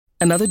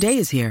Another day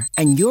is here,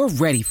 and you're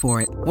ready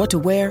for it. What to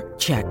wear?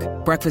 Check.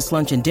 Breakfast,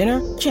 lunch, and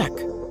dinner? Check.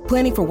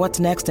 Planning for what's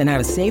next and how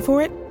to save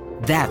for it?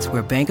 That's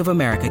where Bank of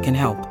America can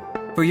help.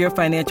 For your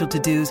financial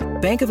to-dos,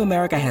 Bank of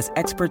America has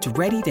experts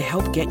ready to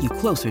help get you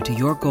closer to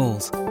your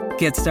goals.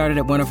 Get started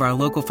at one of our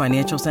local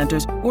financial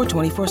centers or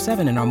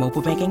 24/7 in our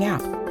mobile banking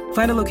app.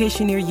 Find a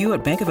location near you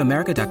at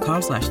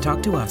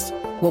bankofamerica.com/talktous.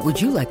 What would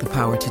you like the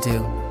power to do?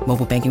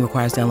 Mobile banking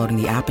requires downloading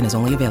the app and is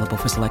only available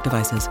for select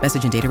devices.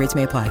 Message and data rates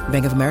may apply.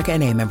 Bank of America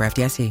N.A., member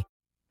FDIC.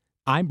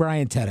 I'm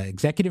Brian Tetta,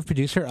 executive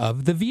producer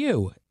of The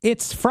View.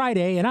 It's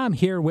Friday, and I'm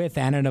here with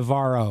Anna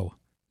Navarro.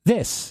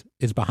 This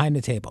is Behind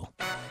the Table.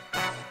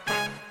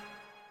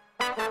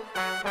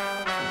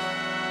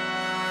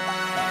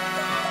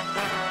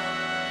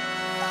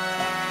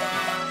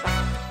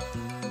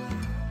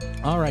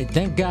 All right,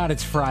 thank God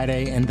it's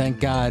Friday, and thank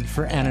God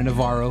for Anna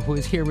Navarro, who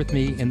is here with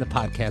me in the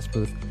podcast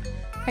booth.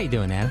 How you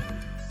doing, Anna?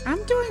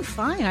 I'm doing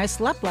fine. I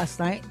slept last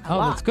night a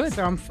lot. That's good.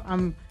 So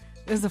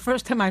this is the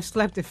first time I've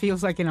slept, it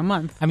feels like, in a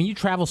month. I mean, you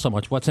travel so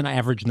much. What's an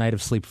average night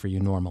of sleep for you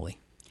normally?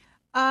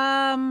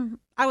 I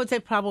would say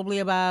probably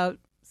about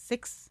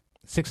 6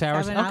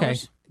 hours? 7 Okay.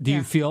 hours. Do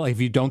you feel, if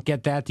you don't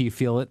get that, do you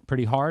feel it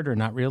pretty hard or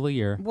not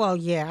really? Or Well,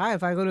 yeah.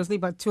 If I go to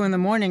sleep at 2 in the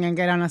morning and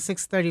get on a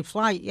 6:30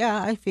 flight,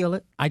 yeah, I feel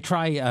it. I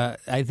try,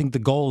 I think the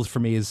goal for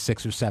me is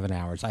 6 or 7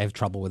 hours. I have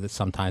trouble with it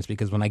sometimes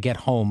because when I get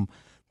home,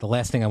 the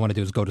last thing I want to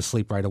do is go to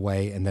sleep right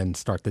away and then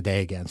start the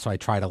day again. So I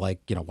try to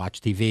watch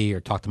TV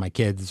or talk to my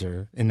kids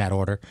or in that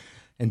order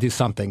and do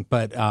something.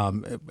 But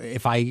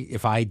if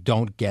I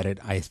don't get it,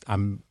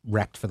 I'm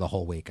wrecked for the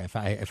whole week. If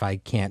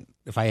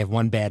I have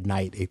one bad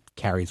night, it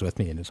carries with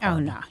me and it's horrible.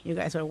 Oh, no. You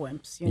guys are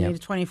wimps. You need a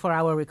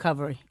 24-hour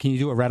recovery. Can you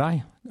do a red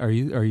eye? Are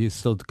you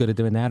still good at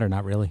doing that or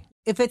not really?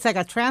 If it's like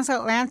a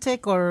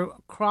transatlantic or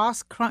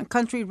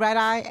cross-country red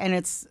eye and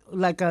it's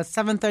like a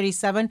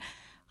 737,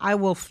 I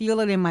will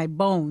feel it in my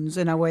bones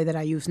in a way that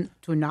I used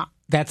to not.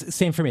 That's the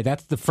same for me.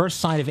 That's the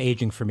first sign of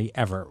aging for me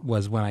ever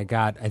was when I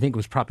think it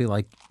was probably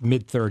like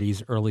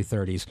mid-30s, early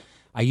 30s.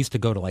 I used to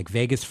go to like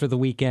Vegas for the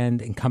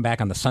weekend and come back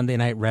on the Sunday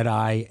night red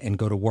eye and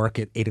go to work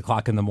at 8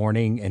 o'clock in the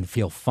morning and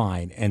feel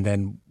fine. And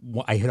then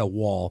I hit a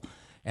wall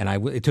and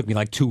it took me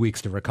like 2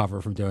 weeks to recover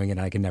from doing it.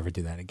 And I can never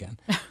do that again.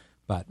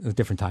 But a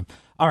different time.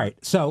 All right.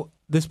 So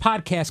this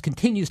podcast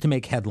continues to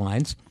make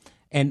headlines.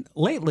 And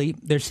lately,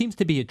 there seems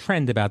to be a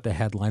trend about the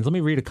headlines. Let me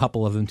read a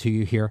couple of them to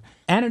you here.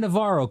 Anna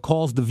Navarro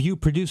calls The View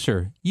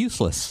producer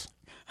useless.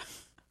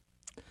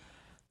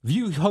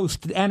 View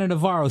host Anna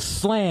Navarro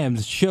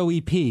slams show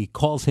EP,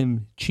 calls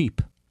him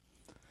cheap.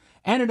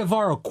 Anna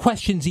Navarro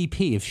questions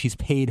EP if she's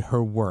paid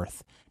her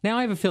worth. Now,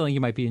 I have a feeling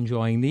you might be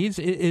enjoying these.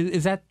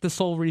 Is that the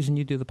sole reason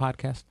you do the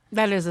podcast?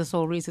 That is the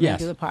sole reason I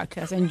do the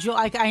podcast. And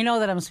I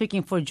know that I'm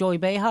speaking for Joy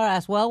Behar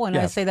as well when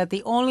I say that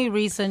the only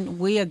reason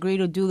we agree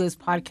to do this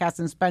podcast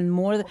and spend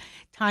more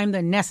time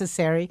than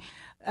necessary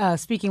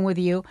speaking with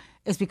you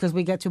is because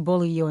we get to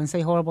bully you and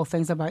say horrible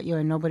things about you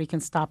and nobody can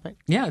stop it.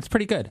 Yeah, it's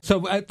pretty good. So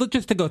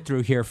just to go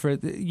through here,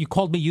 you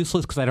called me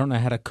useless because I don't know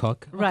how to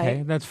cook. Right.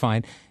 Okay, that's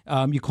fine.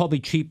 You called me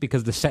cheap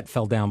because the set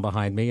fell down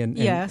behind me. And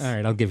yes. All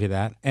right, I'll give you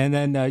that. And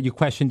then you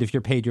questioned if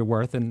you're paid your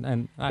worth.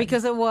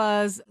 Because it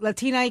was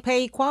Latina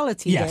Pay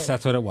Equality Yes, Day.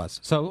 that's what it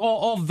was. So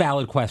all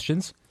valid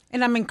questions.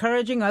 And I'm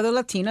encouraging other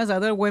Latinas,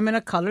 other women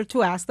of color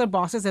to ask their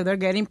bosses if they're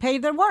getting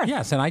paid their worth.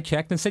 Yes, and I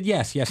checked and said,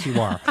 yes, you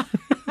are.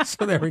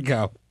 So there we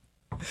go.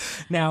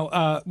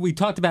 Now, we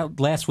talked about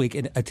last week,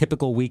 a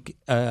typical week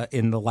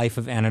in the life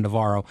of Anna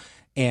Navarro.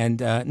 And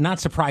not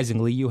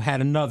surprisingly, you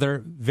had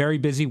another very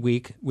busy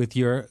week with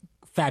your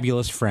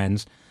fabulous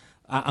friends.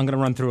 I'm going to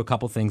run through a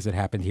couple things that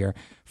happened here.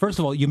 First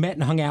of all, you met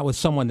and hung out with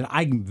someone that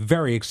I'm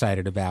very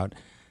excited about,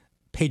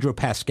 Pedro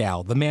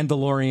Pascal, the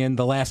Mandalorian,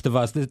 The Last of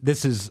Us.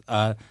 This is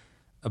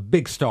a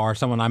big star,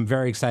 someone I'm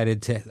very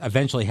excited to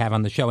eventually have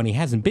on the show. And he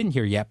hasn't been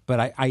here yet,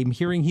 but I'm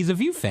hearing he's a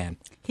View fan.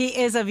 He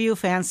is a View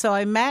fan. So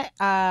I met...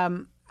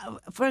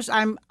 First,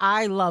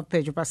 I love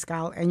Pedro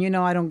Pascal, and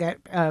I don't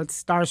get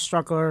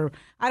starstruck or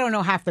I don't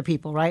know half the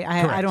people, right?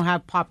 I don't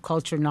have pop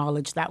culture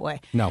knowledge that way.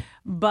 No,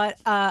 but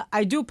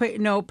I do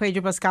know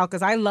Pedro Pascal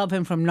because I love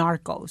him from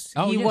Narcos.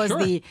 Oh, he was sure.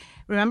 He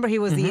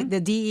was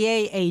the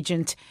DEA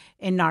agent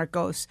in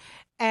Narcos,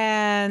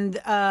 and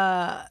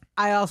I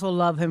also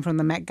love him from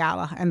the Met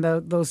Gala and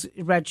those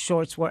red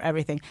shorts were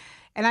everything,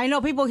 and I know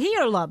people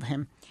here love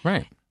him,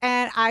 right?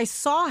 And I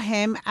saw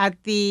him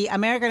at the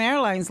American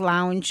Airlines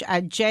lounge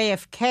at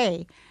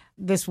JFK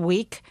this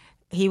week.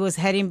 He was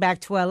heading back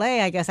to L.A.,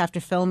 I guess, after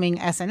filming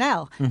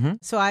SNL. Mm-hmm.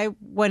 So I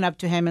went up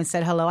to him and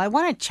said, hello, I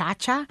want a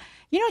Cha-Cha.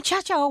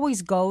 Cha-Cha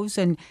always goes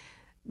and,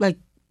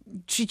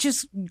 she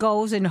just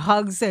goes and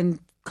hugs and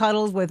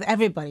cuddles with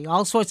everybody,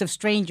 all sorts of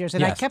strangers.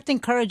 And I kept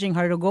encouraging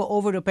her to go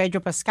over to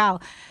Pedro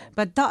Pascal.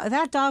 But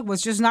that dog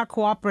was just not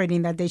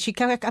cooperating that day.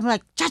 I'm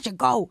like, Cha-Cha,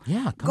 go.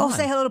 Yeah, go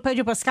say hello to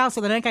Pedro Pascal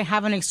so that I can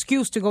have an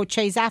excuse to go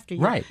chase after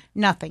you. Right.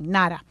 Nothing,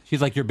 nada.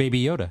 She's like your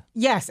baby Yoda.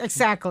 Yes,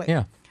 exactly.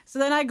 Yeah. So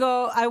then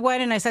I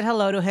went and I said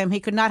hello to him. He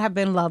could not have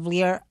been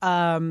lovelier.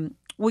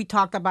 We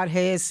talked about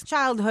his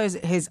childhood,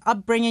 his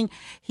upbringing.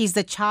 He's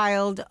the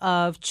child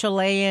of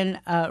Chilean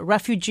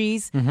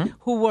refugees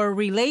who were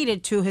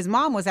related to, his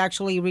mom was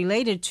actually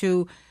related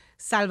to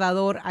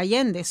Salvador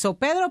Allende. So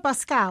Pedro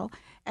Pascal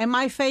and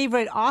my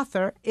favorite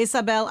author,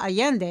 Isabel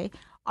Allende,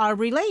 are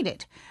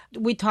related.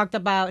 We talked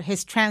about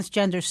his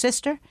transgender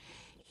sister.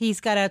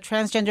 He's got a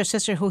transgender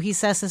sister who he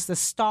says is the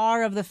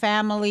star of the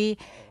family.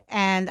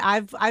 And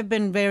I've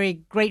been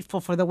very grateful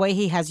for the way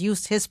he has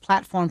used his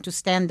platform to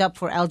stand up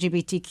for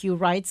LGBTQ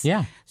rights.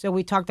 Yeah. So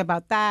we talked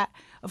about that.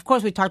 Of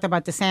course, we talked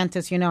about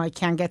DeSantis. You know, I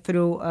can't get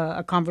through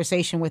a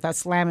conversation without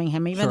slamming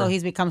him, even though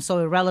he's become so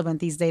irrelevant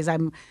these days.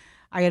 I'm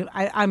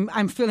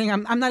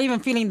not even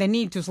feeling the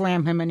need to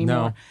slam him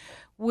anymore.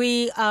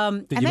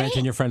 No. Did you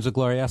mention you're friends with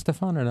Gloria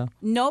Estefan or no?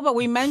 No, but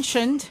we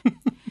mentioned.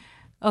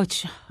 I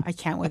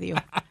can't with you.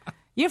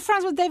 You're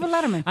friends with David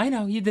Letterman. I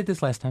know. You did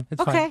this last time.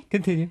 It's okay. fine.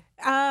 Continue.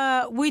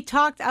 We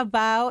talked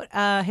about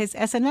his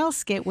SNL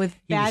skit with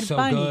Bad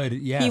Bunny. He was so good,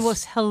 yes. He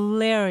was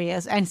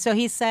hilarious. And so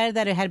he said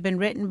that it had been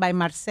written by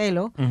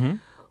Marcelo,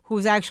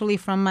 who's actually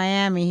from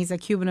Miami. He's a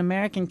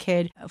Cuban-American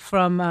kid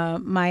from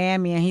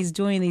Miami, and he's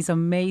doing these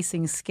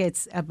amazing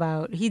skits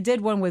about... He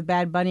did one with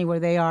Bad Bunny where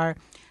they are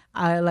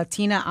a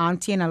Latina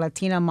auntie and a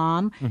Latina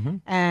mom,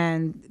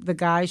 and the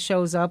guy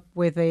shows up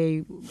with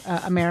a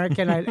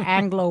American, an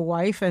Anglo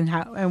wife,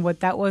 and what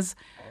that was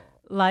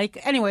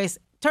like. Anyways,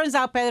 turns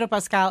out Pedro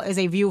Pascal is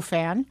a View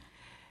fan,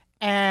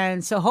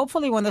 and so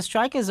hopefully when the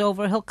strike is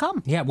over, he'll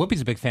come. Yeah, Whoopi's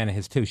a big fan of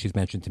his too. She's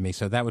mentioned to me,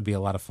 so that would be a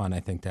lot of fun, I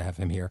think, to have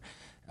him here.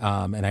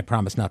 And I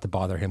promise not to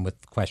bother him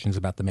with questions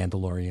about The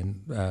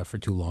Mandalorian for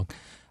too long.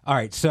 All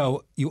right,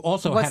 so you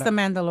also What's The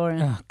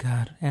Mandalorian? Oh,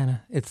 God,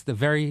 Anna. It's the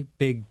very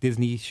big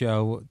Disney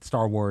show,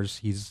 Star Wars.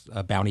 He's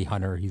a bounty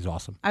hunter. He's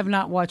awesome. I've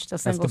not watched a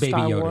single That's the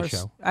Baby Star Yoda Wars.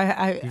 show.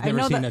 You've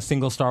never seen a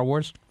single Star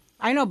Wars?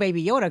 I know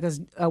Baby Yoda because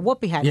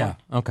Whoopi had one.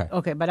 Okay.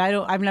 Okay, but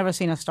I've never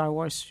seen a Star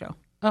Wars show.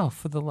 Oh,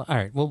 all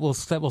right. Well, we'll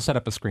set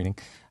up a screening.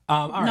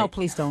 All right. No,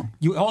 please don't.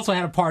 You also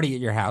had a party at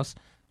your house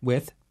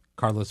with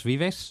Carlos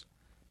Vives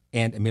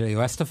and Emilio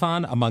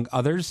Estefan, among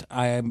others.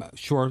 I'm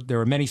sure there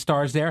were many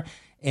stars there.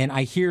 And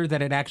I hear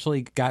that it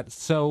actually got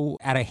so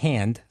out of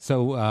hand,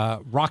 so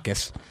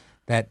raucous,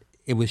 that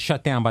it was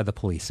shut down by the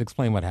police.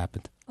 Explain what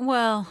happened.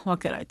 Well,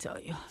 what could I tell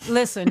you?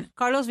 Listen,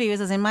 Carlos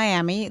Vives is in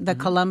Miami, the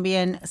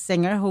Colombian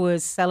singer who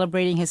is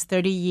celebrating his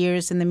 30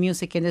 years in the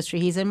music industry.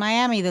 He's in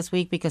Miami this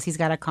week because he's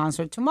got a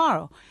concert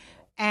tomorrow.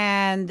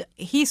 And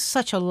he's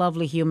such a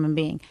lovely human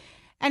being.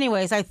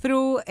 Anyways, I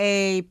threw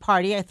a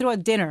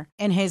dinner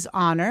in his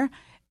honor.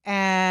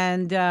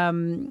 And,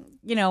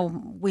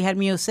 we had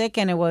music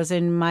and it was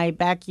in my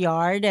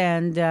backyard.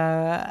 And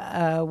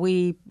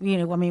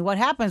what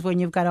happens when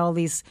you've got all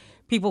these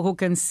people who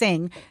can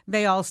sing?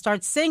 They all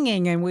start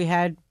singing and we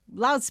had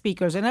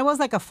loudspeakers. And it was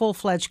like a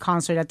full-fledged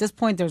concert. At this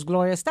point, there's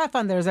Gloria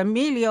Estefan, there's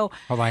Emilio.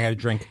 Hold on, I got a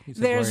drink.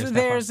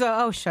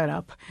 Shut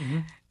up.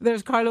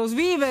 There's Carlos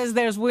Vives,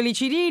 there's Willie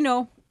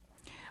Chirino,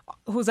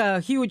 who's a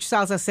huge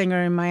salsa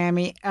singer in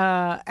Miami.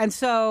 And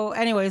so,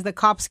 anyways, the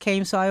cops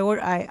came, so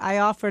I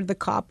offered the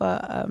cop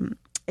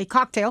a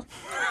cocktail.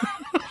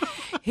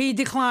 He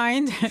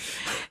declined,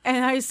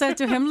 and I said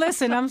to him,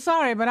 "Listen, I'm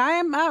sorry, but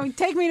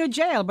take me to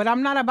jail, but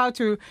I'm not about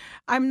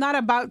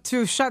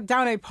to shut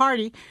down a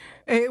party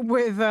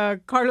with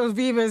Carlos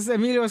Vives,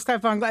 Emilio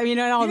Estefan, and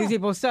all these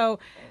people." So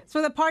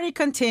the party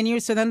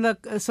continued. So then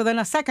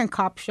a second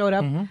cop showed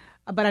up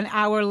about an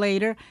hour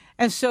later.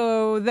 And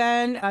so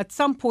then at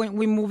some point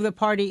we moved the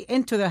party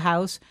into the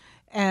house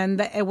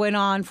and it went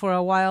on for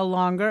a while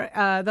longer.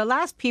 The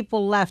last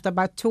people left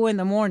about 2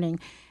 a.m.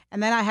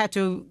 And then I had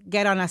to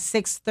get on a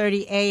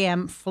 6:30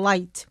 a.m.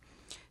 flight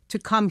to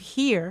come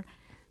here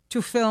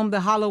to film the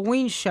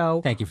Halloween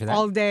show. Thank you for that.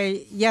 All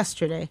day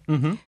yesterday.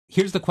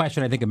 Here's the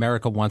question I think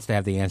America wants to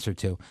have the answer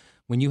to.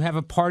 When you have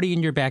a party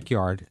in your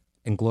backyard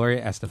and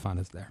Gloria Estefan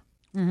is there,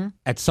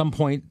 at some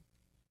point,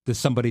 does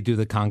somebody do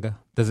the conga?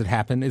 Does it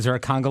happen? Is there a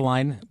conga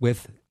line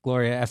with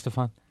Gloria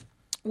Estefan?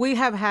 We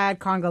have had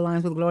conga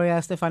lines with Gloria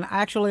Estefan.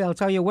 Actually, I'll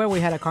tell you where we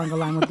had a conga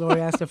line with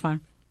Gloria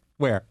Estefan.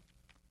 Where?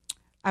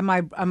 At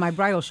my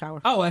bridal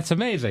shower. Oh, that's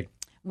amazing.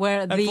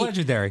 That's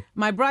legendary.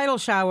 My bridal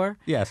shower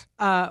yes.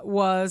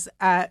 Was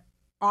at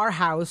our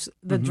house,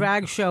 the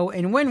drag show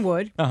in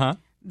Wynwood.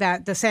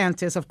 That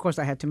DeSantis, of course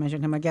I had to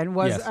mention him again,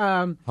 was yes. Hold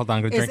on, I'm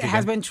going to drink again.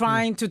 Has been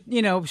trying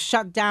to,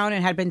 shut down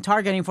and had been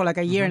targeting for like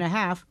a year and a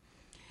half.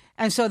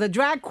 And so the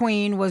drag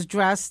queen was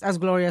dressed as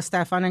Gloria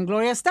Estefan, and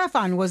Gloria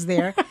Estefan was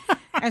there.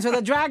 And so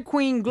the drag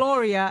queen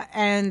Gloria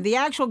and the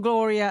actual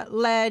Gloria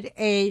led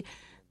a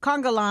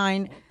conga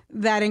line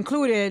that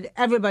included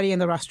everybody in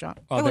the restaurant.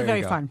 Oh, it was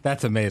very fun.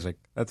 That's amazing.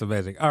 That's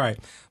amazing. All right.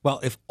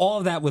 Well, if all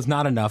of that was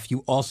not enough,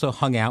 you also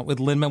hung out with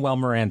Lin-Manuel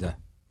Miranda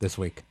this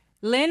week.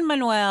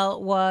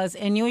 Lin-Manuel was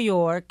in New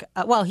York.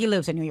 He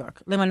lives in New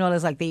York. Lin-Manuel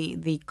is like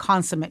the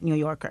consummate New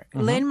Yorker.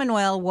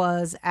 Lin-Manuel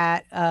was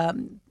at...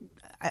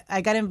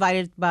 I got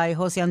invited by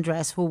Jose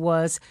Andres, who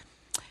was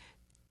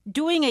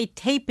doing a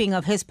taping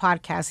of his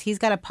podcast. He's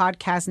got a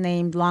podcast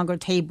named Longer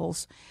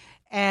Tables.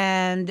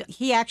 And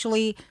he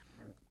actually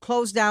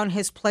closed down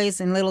his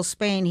place in Little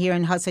Spain here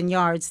in Hudson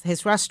Yards,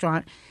 his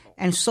restaurant,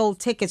 and sold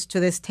tickets to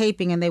this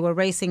taping, and they were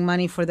raising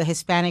money for the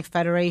Hispanic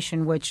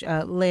Federation, which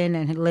Lynn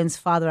and Lynn's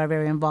father are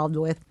very involved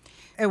with.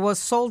 It was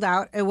sold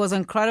out. It was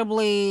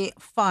incredibly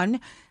fun.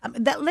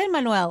 That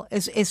Lin-Manuel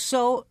is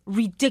so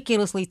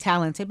ridiculously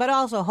talented, but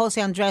also Jose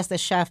Andres, the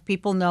chef.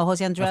 People know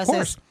Jose Andres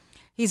is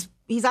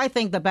he's I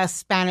think the best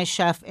Spanish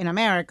chef in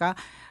America,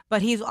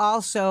 but he's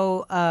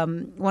also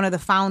one of the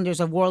founders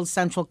of World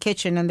Central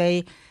Kitchen, and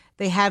they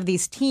have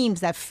these teams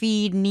that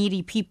feed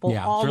needy people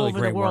all really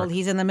over the world. work.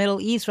 He's in the Middle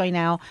East right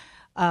now.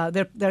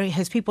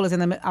 His people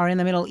are in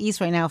the Middle East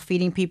right now,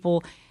 feeding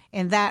people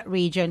in that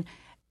region.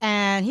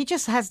 And he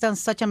just has done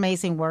such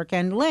amazing work.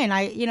 And Lynn,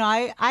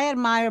 I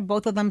admire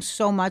both of them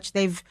so much.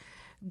 They've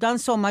done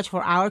so much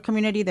for our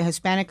community, the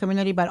Hispanic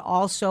community, but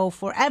also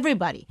for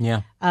everybody.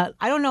 Yeah.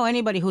 I don't know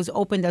anybody who's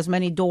opened as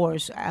many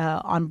doors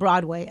on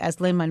Broadway as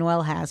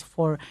Lin-Manuel has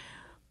for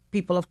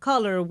people of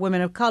color,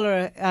 women of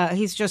color.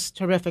 He's just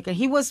terrific. And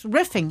he was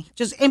riffing,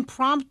 just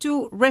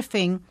impromptu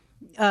riffing,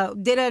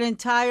 did an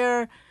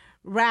entire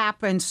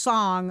rap and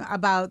song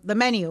about the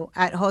menu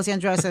at Jose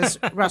Andres'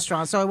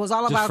 restaurant. So it was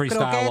all about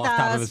freestyle off the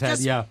top of his head,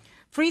 just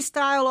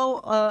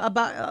freestyle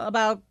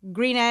about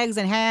green eggs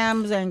and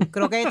hams and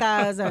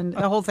croquetas and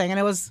the whole thing. And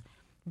it was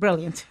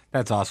brilliant.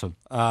 That's awesome.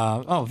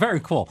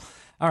 Very cool.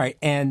 All right.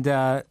 And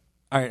I'm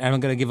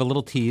going to give a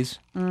little tease.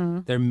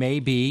 There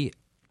may be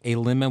a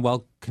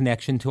Lin-Manuel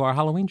connection to our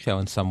Halloween show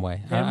in some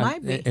way. There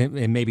might be.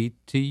 And maybe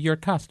to your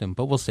costume,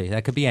 but we'll see.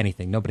 That could be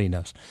anything. Nobody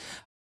knows.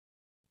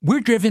 We're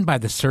driven by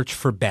the search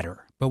for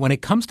better. But when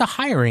it comes to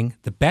hiring,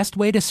 the best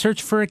way to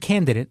search for a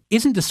candidate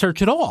isn't to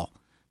search at all.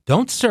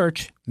 Don't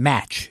search,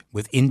 match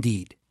with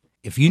Indeed.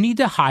 If you need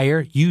to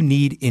hire, you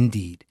need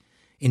Indeed.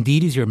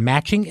 Indeed is your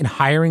matching and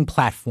hiring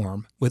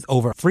platform with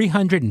over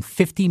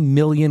 350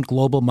 million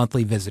global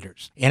monthly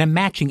visitors and a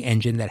matching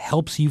engine that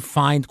helps you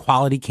find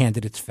quality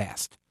candidates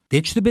fast.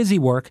 Ditch the busy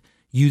work.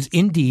 Use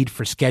Indeed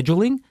for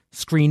scheduling,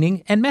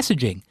 screening, and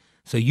messaging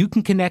so you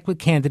can connect with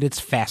candidates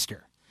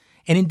faster.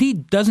 And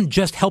Indeed doesn't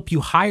just help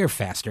you hire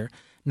faster.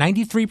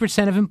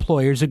 93% of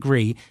employers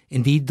agree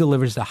Indeed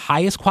delivers the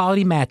highest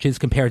quality matches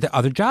compared to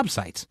other job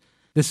sites.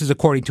 This is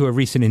according to a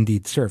recent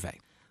Indeed survey.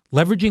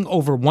 Leveraging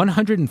over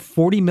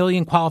 140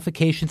 million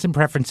qualifications and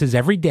preferences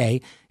every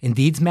day,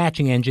 Indeed's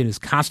matching engine is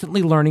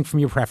constantly learning from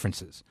your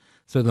preferences.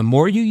 So the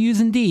more you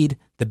use Indeed,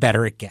 the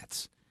better it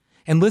gets.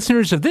 And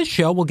listeners of this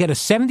show will get a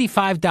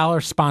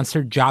 $75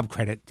 sponsored job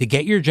credit to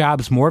get your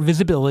jobs more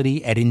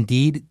visibility at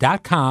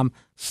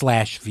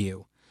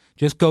Indeed.com/view.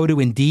 Just go to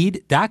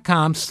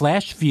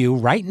Indeed.com/view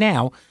right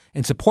now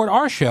and support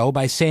our show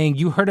by saying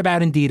you heard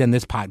about Indeed on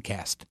this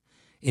podcast.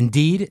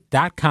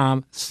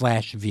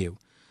 Indeed.com/view.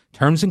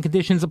 Terms and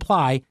conditions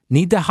apply.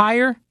 Need to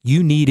hire?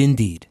 You need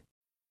Indeed.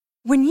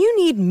 When you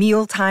need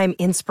mealtime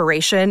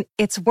inspiration,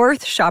 it's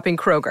worth shopping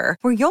Kroger,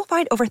 where you'll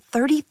find over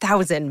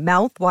 30,000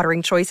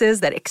 mouth-watering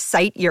choices that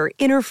excite your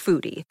inner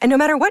foodie. And no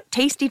matter what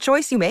tasty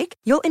choice you make,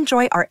 you'll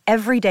enjoy our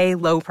everyday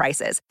low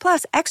prices,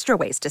 plus extra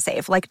ways to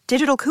save, like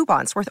digital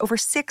coupons worth over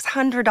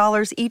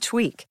 $600 each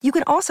week. You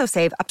can also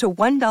save up to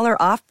 $1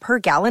 off per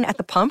gallon at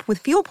the pump with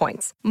fuel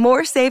points.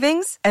 More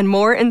savings and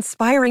more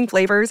inspiring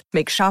flavors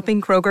make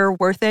shopping Kroger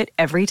worth it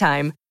every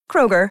time.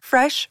 Kroger,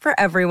 fresh for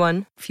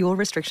everyone. Fuel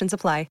restrictions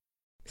apply.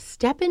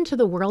 Step into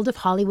the world of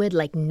Hollywood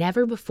like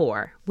never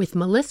before with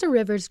Melissa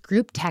Rivers'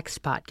 Group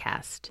Text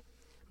podcast.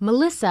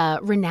 Melissa,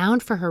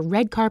 renowned for her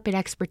red carpet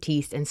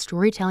expertise and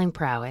storytelling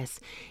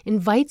prowess,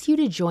 invites you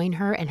to join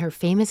her and her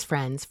famous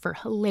friends for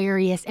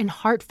hilarious and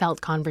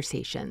heartfelt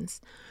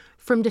conversations.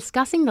 From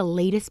discussing the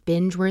latest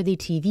binge-worthy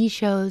TV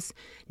shows,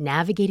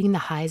 navigating the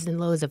highs and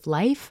lows of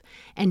life,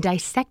 and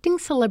dissecting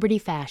celebrity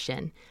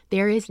fashion,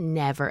 there is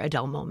never a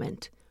dull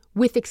moment.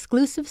 With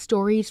exclusive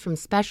stories from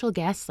special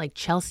guests like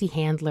Chelsea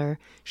Handler,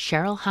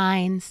 Cheryl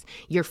Hines,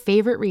 your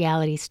favorite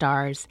reality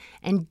stars,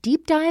 and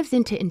deep dives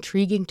into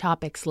intriguing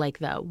topics like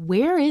the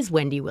Where is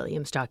Wendy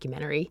Williams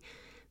documentary,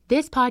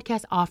 this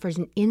podcast offers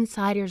an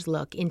insider's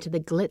look into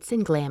the glitz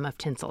and glam of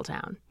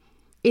Tinseltown.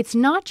 It's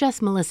not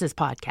just Melissa's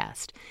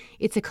podcast.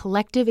 It's a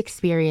collective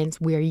experience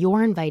where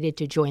you're invited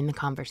to join the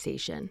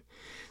conversation.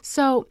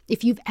 So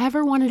if you've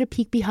ever wanted a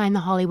peek behind the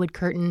Hollywood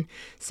curtain,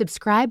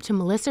 subscribe to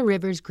Melissa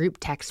Rivers' Group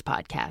Text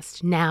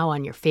podcast now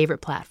on your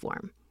favorite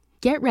platform.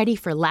 Get ready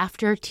for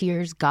laughter,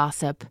 tears,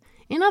 gossip.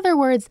 In other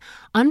words,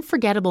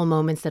 unforgettable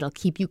moments that'll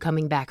keep you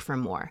coming back for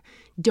more.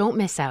 Don't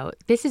miss out.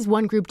 This is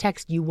one group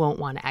text you won't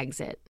want to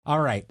exit. All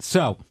right.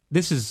 So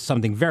this is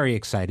something very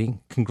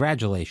exciting.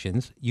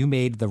 Congratulations. You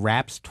made the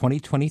Wrap's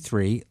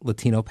 2023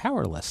 Latino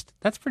Power List.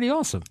 That's pretty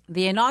awesome.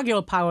 The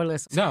inaugural Power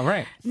List. No,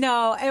 right.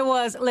 No, it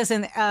was,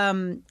 listen,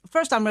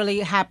 first I'm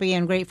really happy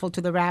and grateful to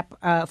the Wrap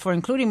for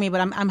including me,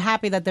 but I'm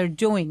happy that they're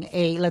doing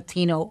a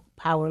Latino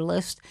Power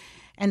List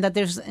and that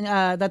there's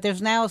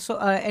now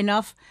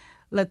enough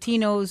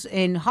Latinos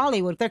in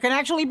Hollywood. There can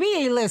actually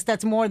be a list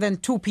that's more than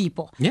two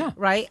people. Yeah.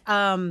 Right?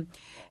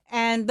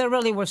 And there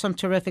really were some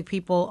terrific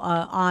people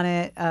on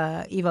it.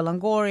 Eva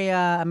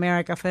Longoria,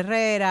 America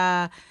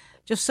Ferrera,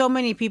 just so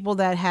many people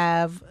that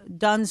have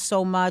done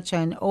so much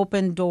and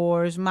opened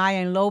doors.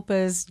 Maya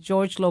Lopez,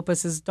 George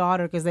Lopez's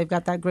daughter, because they've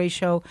got that great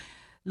show,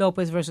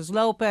 Lopez versus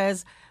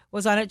Lopez,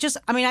 was on it. Just,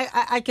 I mean,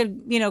 I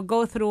could,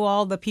 go through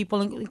all the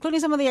people, including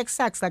some of the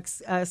execs, like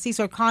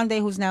Cesar Conde,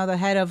 who's now the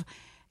head of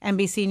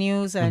NBC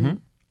News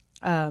and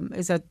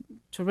is a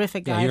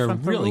terrific guy you're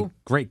from Peru. Really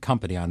great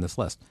company on this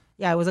list.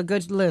 Yeah, it was a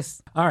good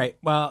list. All right.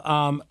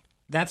 Well,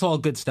 that's all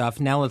good stuff.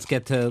 Now let's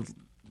get to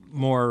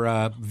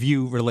more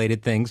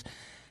View-related things.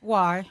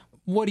 Why?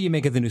 What do you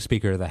make of the new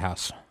Speaker of the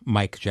House,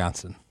 Mike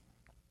Johnson?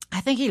 I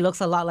think he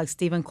looks a lot like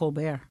Stephen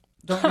Colbert.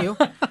 Don't you?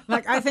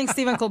 I think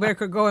Stephen Colbert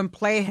could go and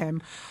play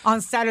him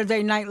on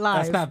Saturday Night Live.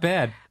 That's not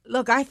bad.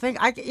 Look, I think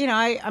I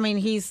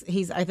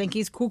think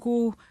he's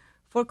cuckoo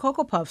for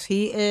Cocoa Puffs.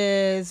 He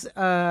is.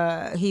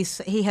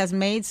 He has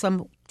made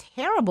some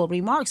terrible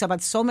remarks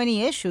about so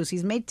many issues.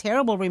 He's made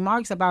terrible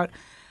remarks about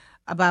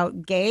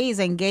gays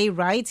and gay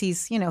rights.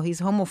 He's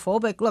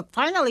homophobic. Look,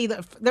 finally,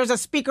 there's a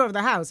Speaker of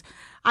the House.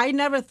 I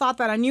never thought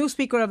that a new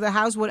Speaker of the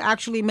House would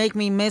actually make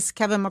me miss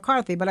Kevin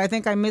McCarthy, but I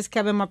think I miss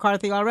Kevin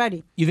McCarthy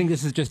already. You think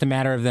this is just a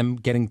matter of them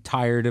getting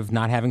tired of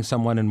not having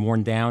someone and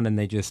worn down, and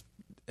they just...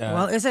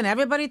 Well, isn't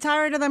everybody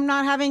tired of them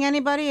not having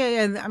anybody?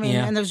 And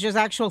there's just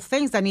actual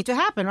things that need to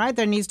happen, right?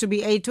 There needs to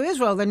be aid to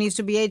Israel. There needs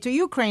to be aid to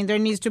Ukraine. There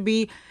needs to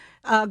be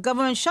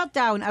government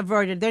shutdown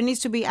averted. There needs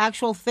to be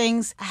actual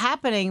things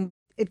happening.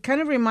 It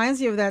kind of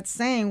reminds you of that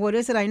saying. What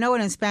is it? I know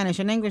it in Spanish.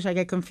 In English, I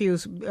get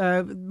confused.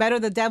 Better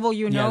the devil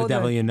you know. Yeah, the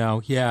devil you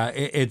know. Yeah,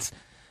 it's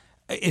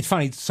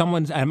funny.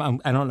 Someone's, I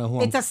don't know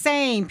who. It's a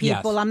saying,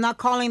 people. Yes. I'm not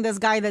calling this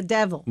guy the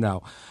devil.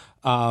 No.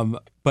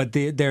 But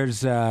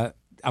there's,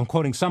 I'm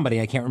quoting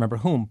somebody, I can't remember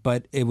whom,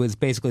 but it was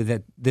basically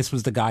that this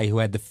was the guy who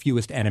had the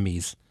fewest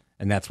enemies,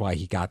 and that's why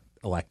he got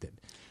elected.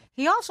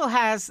 He also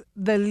has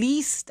the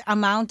least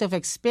amount of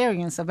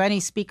experience of any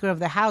Speaker of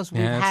the House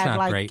we've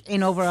had great.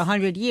 In over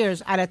 100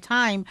 years at a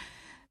time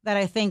that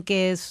I think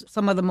is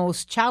some of the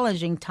most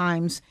challenging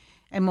times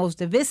and most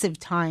divisive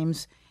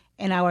times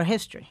in our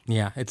history.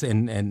 Yeah, it's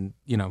and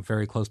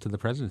very close to the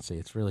presidency.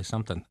 It's really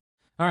something.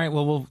 All right,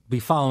 well, we'll be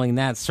following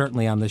that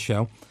certainly on the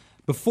show.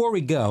 Before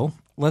we go,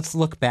 let's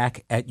look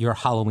back at your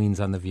Halloweens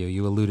on The View.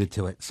 You alluded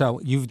to it.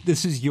 So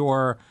this is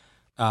your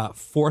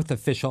fourth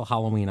official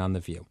Halloween on The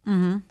View.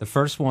 Mm-hmm. The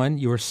first one,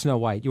 you were Snow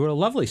White. You were a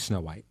lovely Snow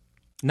White.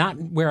 Not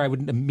where I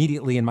would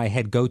immediately in my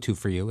head go to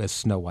for you as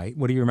Snow White.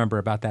 What do you remember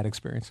about that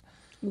experience?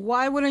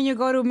 Why wouldn't you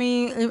go to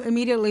me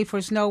immediately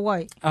for Snow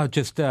White? Oh,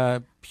 just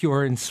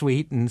pure and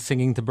sweet and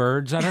singing to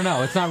birds. I don't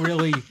know. It's not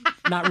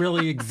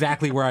really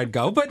exactly where I'd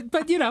go,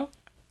 but you know.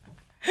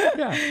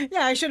 Yeah.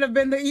 Yeah, I should have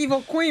been the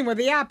evil queen with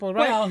the apple,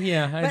 right? Well,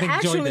 yeah, I think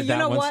actually, Joy did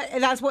that once.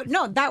 What? That's what.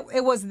 No,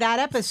 it was that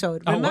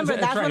episode. Remember,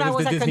 that's right. when I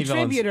was a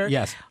contributor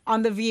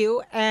on The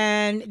View,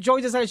 and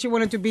Joy decided she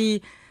wanted to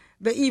be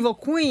the evil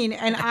queen,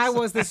 and I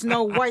was the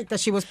Snow White that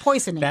she was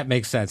poisoning. That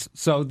makes sense.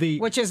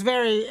 Which is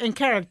very in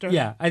character.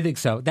 Yeah, I think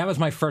so. That was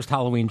my first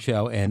Halloween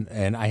show,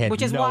 and I had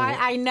Which is why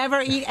I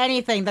never eat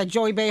anything that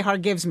Joy Behar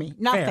gives me.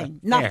 Nothing.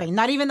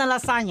 Not even the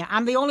lasagna.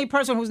 I'm the only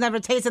person who's never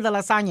tasted the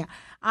lasagna.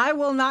 I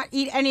will not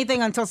eat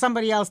anything until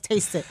somebody else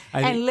tastes it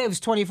and lives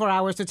 24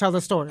 hours to tell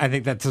the story. I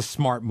think that's a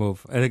smart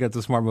move.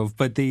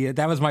 But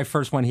that was my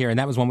first one here, and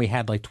that was when we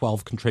had like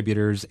 12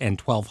 contributors and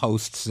 12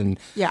 hosts, and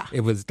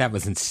that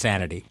was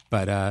insanity.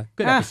 But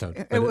good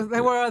episode.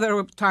 There were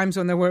other times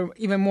when they were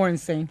even more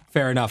insane.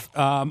 Fair enough.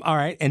 All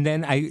right, and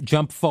then I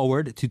jump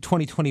forward to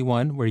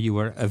 2021, where you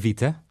were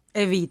Evita.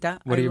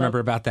 What do you remember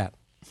about that?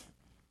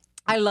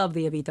 I love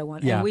the Evita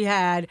one. Yeah. And we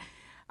had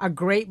a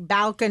great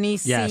balcony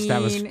scene. Yes,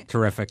 that was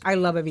terrific. I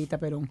love Evita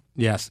Perón.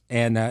 Yes.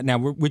 And now,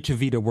 which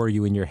Evita were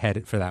you in your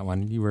head for that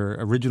one? You were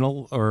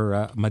original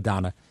or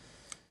Madonna?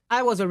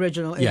 I was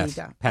original yes,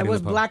 Evita. Patti I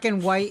was LuPone. black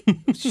and white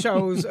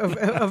shows of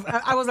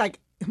I was like,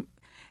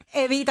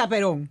 Evita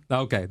Perón.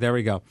 Okay, there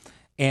we go.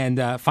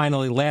 And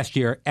finally, last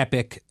year,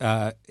 epic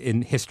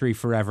in history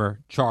forever,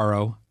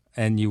 Charo,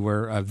 and you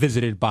were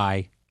visited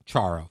by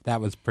Charo.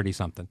 That was pretty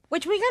something.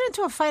 Which we got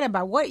into a fight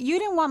about. What you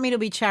didn't want me to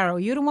be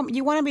Charo.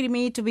 You wanted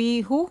me to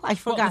be who? I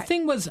forgot. Well, the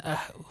thing was,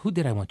 who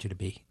did I want you to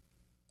be?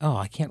 Oh,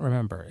 I can't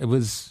remember. It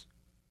was.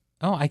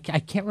 Oh, I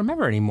can't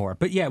remember anymore.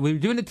 But yeah, we were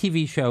doing the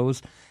TV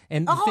shows,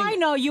 and I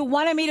know. You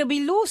wanted me to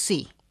be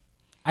Lucy.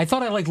 I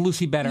thought I liked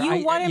Lucy better.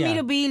 You wanted me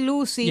to be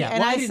Lucy,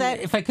 and I said...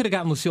 If I could have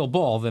gotten Lucille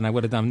Ball, then I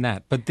would have done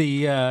that. But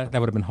that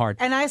would have been hard.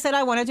 And I said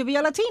I wanted to be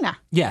a Latina.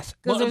 Yes.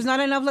 Because there's not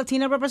enough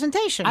Latina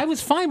representation. I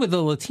was fine with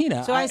the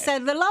Latina. So I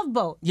said the Love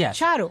Boat. Yes.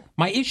 Charo.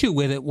 My issue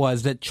with it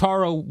was that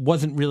Charo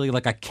wasn't really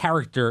like a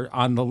character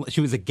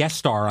she was a guest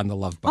star on the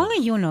Love Boat. Only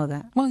you know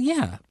that. Well,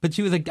 yeah. But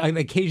she was an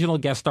occasional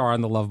guest star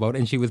on the Love Boat,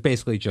 and she was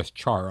basically just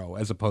Charo,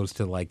 as opposed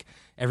to like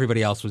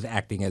everybody else was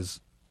acting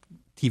as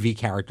TV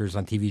characters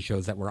on TV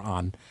shows that were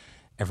on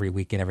every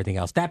week and everything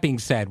else. That being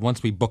said,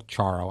 once we booked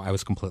Charo, I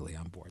was completely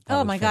on board.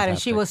 Oh my God. And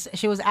she was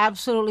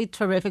absolutely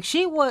terrific.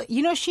 She wore,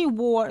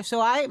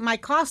 my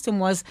costume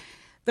was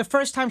the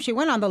first time she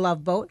went on the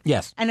Love Boat.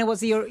 Yes. And it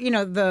was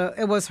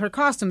it was her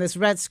costume, this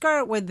red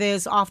skirt with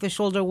this off the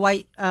shoulder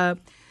white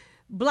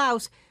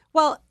blouse.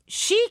 Well,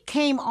 she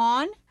came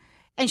on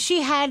and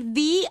she had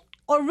the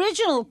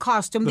original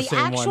costume, the same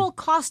actual one.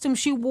 costume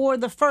she wore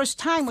the first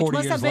time, which 40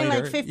 must have years been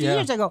later, like 50 yeah.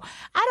 years ago.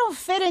 I don't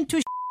fit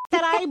into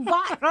that I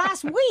bought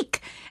last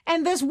week.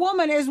 And this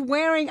woman is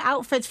wearing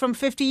outfits from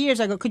 50 years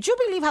ago. Could you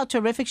believe how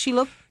terrific she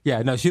looked?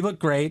 Yeah, no, she looked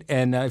great.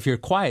 And if you're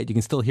quiet, you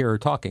can still hear her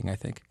talking, I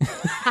think.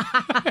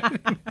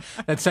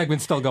 That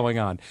segment's still going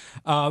on.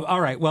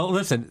 All right. Well,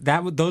 listen,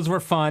 those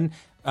were fun.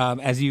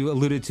 As you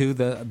alluded to,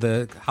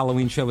 the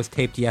Halloween show was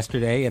taped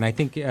yesterday, and I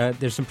think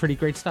there's some pretty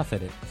great stuff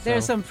in it.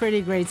 There's some pretty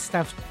great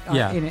stuff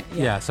in it.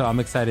 Yeah, so I'm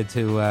excited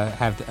to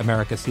have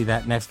America see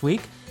that next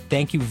week.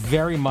 Thank you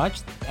very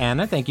much,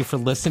 Anna. Thank you for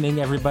listening,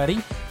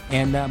 everybody.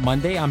 And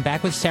Monday, I'm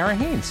back with Sarah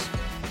Haynes.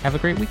 Have a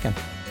great weekend.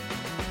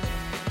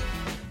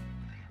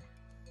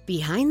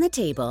 Behind the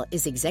Table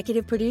is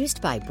executive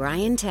produced by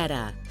Brian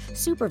Tetta.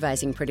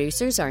 Supervising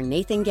producers are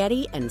Nathan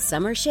Getty and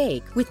Summer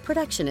Shake, with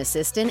production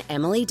assistant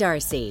Emily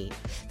Darcy.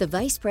 The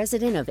vice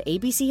president of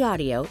ABC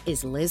Audio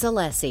is Liz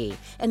Alessi,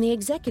 and the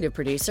executive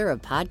producer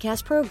of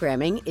podcast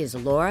programming is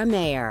Laura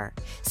Mayer.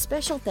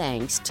 Special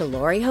thanks to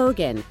Lori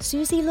Hogan,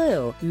 Susie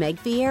Liu, Meg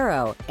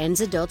Fierro,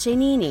 Enza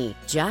Dolcenini,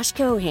 Josh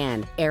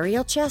Cohan,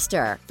 Ariel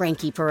Chester,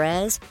 Frankie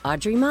Perez,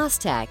 Audrey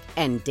Mostek,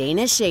 and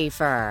Dana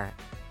Schaefer.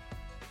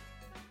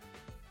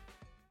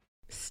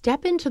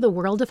 Step into the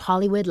world of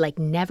Hollywood like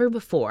never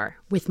before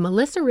with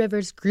Melissa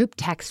Rivers' Group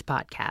Text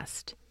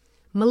podcast.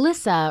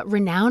 Melissa,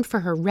 renowned for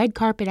her red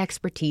carpet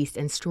expertise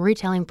and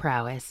storytelling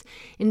prowess,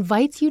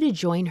 invites you to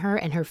join her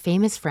and her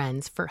famous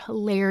friends for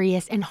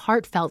hilarious and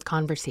heartfelt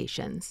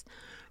conversations.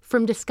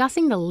 From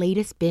discussing the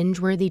latest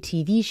binge-worthy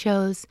TV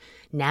shows,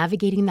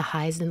 navigating the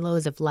highs and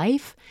lows of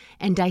life,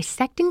 and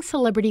dissecting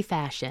celebrity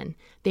fashion,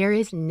 there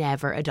is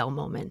never a dull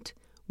moment.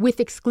 With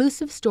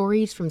exclusive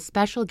stories from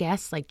special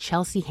guests like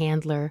Chelsea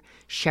Handler,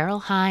 Cheryl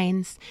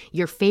Hines,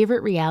 your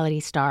favorite reality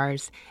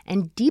stars,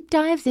 and deep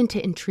dives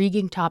into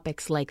intriguing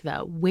topics like the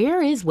Where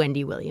is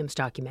Wendy Williams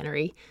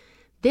documentary,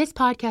 this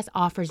podcast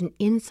offers an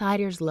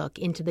insider's look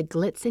into the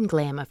glitz and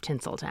glam of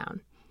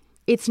Tinseltown.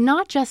 It's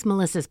not just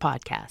Melissa's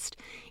podcast.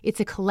 It's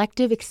a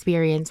collective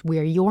experience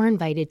where you're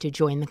invited to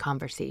join the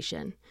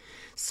conversation.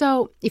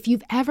 So if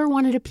you've ever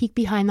wanted a peek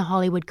behind the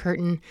Hollywood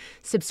curtain,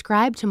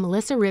 subscribe to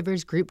Melissa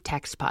Rivers' Group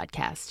Text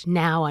podcast,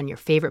 now on your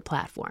favorite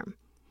platform.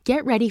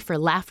 Get ready for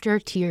laughter,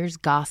 tears,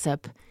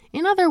 gossip.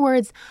 In other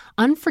words,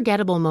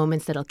 unforgettable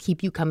moments that'll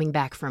keep you coming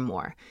back for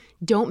more.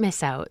 Don't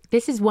miss out.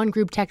 This is one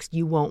group text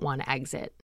you won't want to exit.